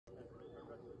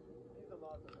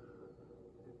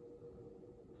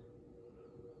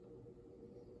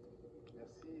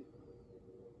Merci.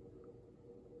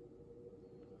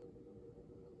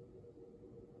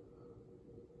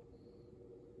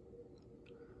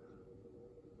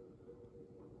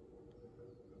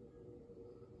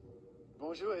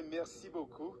 Bonjour et merci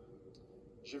beaucoup.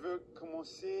 Je veux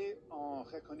commencer en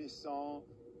reconnaissant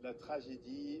la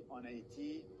tragédie en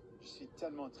Haïti. Je suis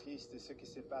tellement triste de ce qui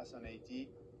se passe en Haïti.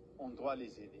 On doit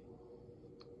les aider.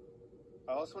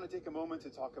 I also want to take a moment to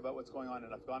talk about what's going on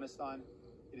in Afghanistan.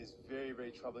 It is very,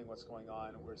 very troubling what's going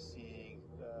on. We're seeing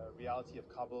the reality of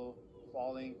Kabul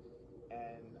falling,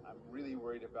 and I'm really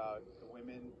worried about the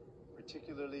women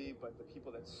particularly, but the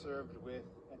people that served with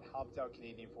and helped out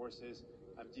Canadian forces.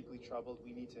 I'm deeply troubled.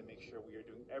 We need to make sure we are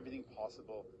doing everything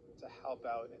possible to help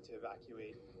out and to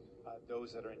evacuate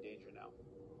those that are in danger now.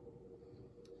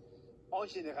 En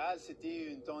général,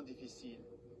 c'était un temps difficile.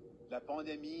 La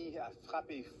pandémie a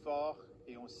frappé fort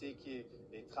et on sait que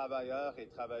les travailleurs et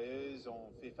travailleuses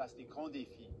ont fait face à des grands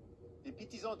défis. Les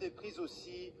petites entreprises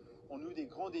aussi ont eu des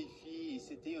grands défis et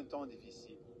c'était un temps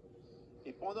difficile.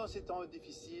 Et pendant ces temps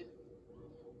difficiles,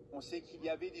 on sait qu'il y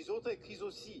avait des autres crises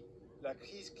aussi. La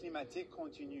crise climatique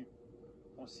continue.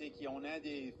 On sait qu'on a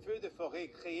des feux de forêt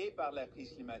créés par la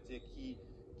crise climatique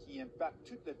qui impactent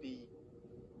tout le pays.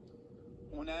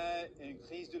 On a une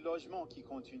crise de logement qui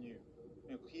continue.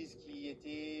 Une crise qui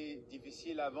était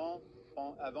difficile avant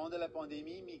de la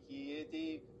pandémie, mais qui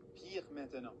était pire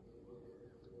maintenant.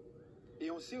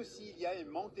 Et on sait aussi qu'il y a un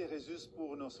manque de ressources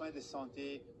pour nos soins de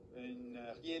santé, une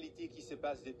réalité qui se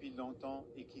passe depuis longtemps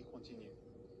et qui continue.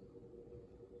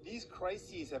 These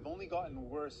crises have only gotten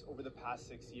worse over the past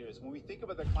 6 years. When we think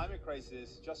about the climate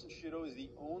crisis, Justin Trudeau is the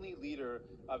only leader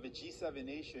of a G7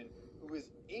 nation who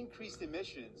has increased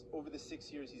emissions over the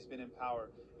 6 years he's been in power.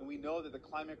 And we know that the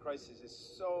climate crisis is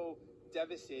so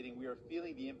devastating. We are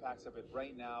feeling the impacts of it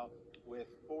right now with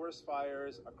forest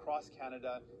fires across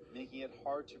Canada, making it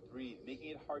hard to breathe, making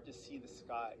it hard to see the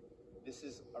sky. This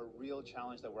is a real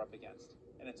challenge that we're up against,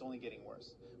 and it's only getting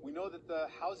worse. We know that the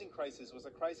housing crisis was a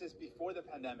crisis before the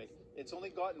pandemic. It's only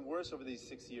gotten worse over these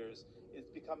 6 years. It's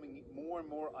becoming more and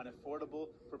more unaffordable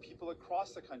for people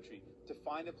across the country to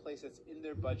find a place that's in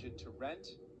their budget to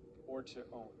rent or to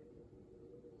own.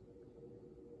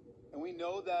 And we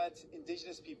know that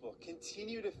Indigenous people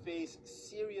continue to face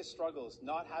serious struggles,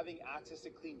 not having access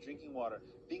to clean drinking water,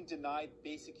 being denied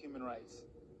basic human rights.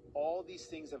 All these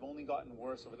things have only gotten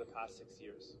worse over the past 6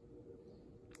 years.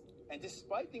 And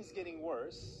despite things getting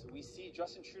worse, we see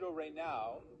Justin Trudeau right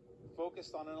now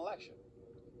focused on an election.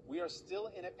 We are still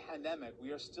in a pandemic.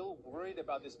 We are still worried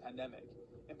about this pandemic.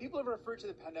 And people have referred to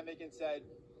the pandemic and said,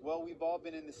 well, we've all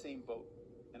been in the same boat.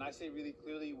 And I say really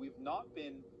clearly, we've not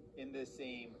been in the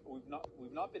same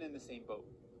boat.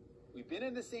 We've been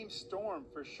in the same storm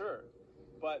for sure.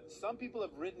 But some people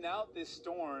have ridden out this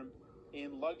storm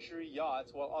in luxury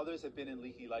yachts while others have been in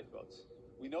leaky lifeboats.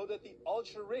 We know that the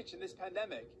ultra rich in this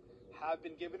pandemic have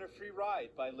been given a free ride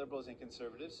by Liberals and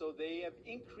Conservatives, so they have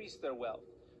increased their wealth.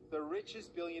 The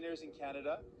richest billionaires in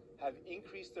Canada have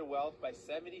increased their wealth by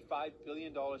 $75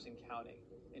 billion and counting,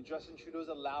 and Justin Trudeau's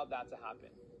allowed that to happen.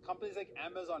 Companies like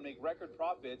Amazon make record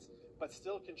profits, but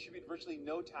still contribute virtually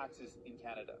no taxes in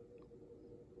Canada.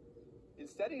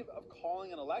 Instead of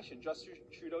calling an election, Justin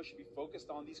Trudeau should be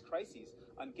focused on these crises,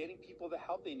 on getting people the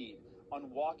help they need, on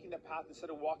walking the path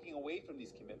instead of walking away from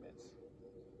these commitments.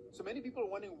 So many people are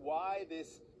wondering why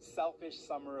this selfish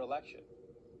summer election.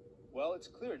 Well, it's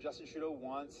clear Justin Trudeau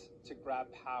wants to grab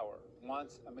power,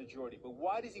 wants a majority. But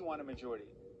why does he want a majority?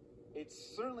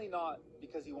 It's certainly not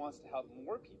because he wants to help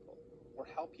more people or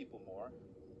help people more.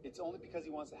 It's only because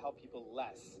he wants to help people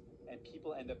less, and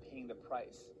people end up paying the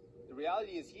price. The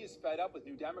reality is he is fed up with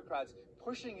New Democrats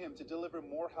pushing him to deliver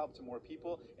more help to more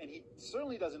people, and he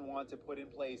certainly doesn't want to put in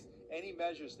place any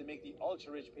measures to make the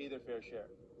ultra-rich pay their fair share.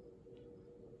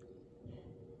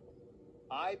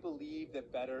 I believe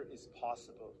that better is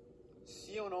possible.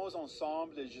 Si on ose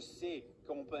ensemble, je sais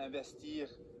qu'on peut investir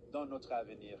dans notre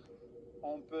avenir.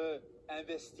 On peut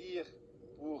investir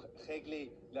pour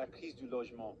régler la crise du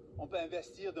logement. On peut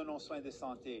investir dans nos soins de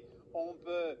santé. On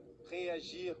peut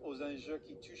réagir aux enjeux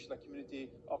qui touchent la communauté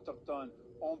autochtone.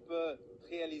 On peut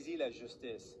réaliser la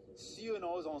justice. Si on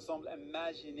ose ensemble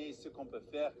imaginer ce qu'on peut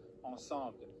faire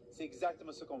ensemble, c'est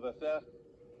exactement ce qu'on veut faire.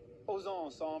 Osons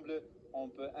ensemble. On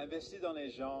peut investir dans les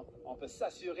gens, on peut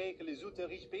s'assurer que les autres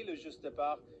riches payent le juste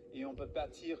part et on peut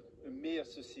bâtir une meilleure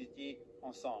société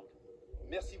ensemble.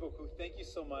 Merci beaucoup. Thank you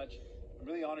so much. I'm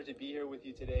really honored to be here with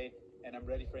you today and I'm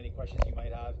ready for any questions you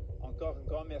might have. Encore un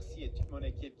grand merci à toute mon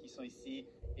équipe qui sont ici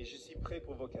et je suis prêt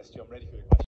pour vos questions. I'm ready for your questions.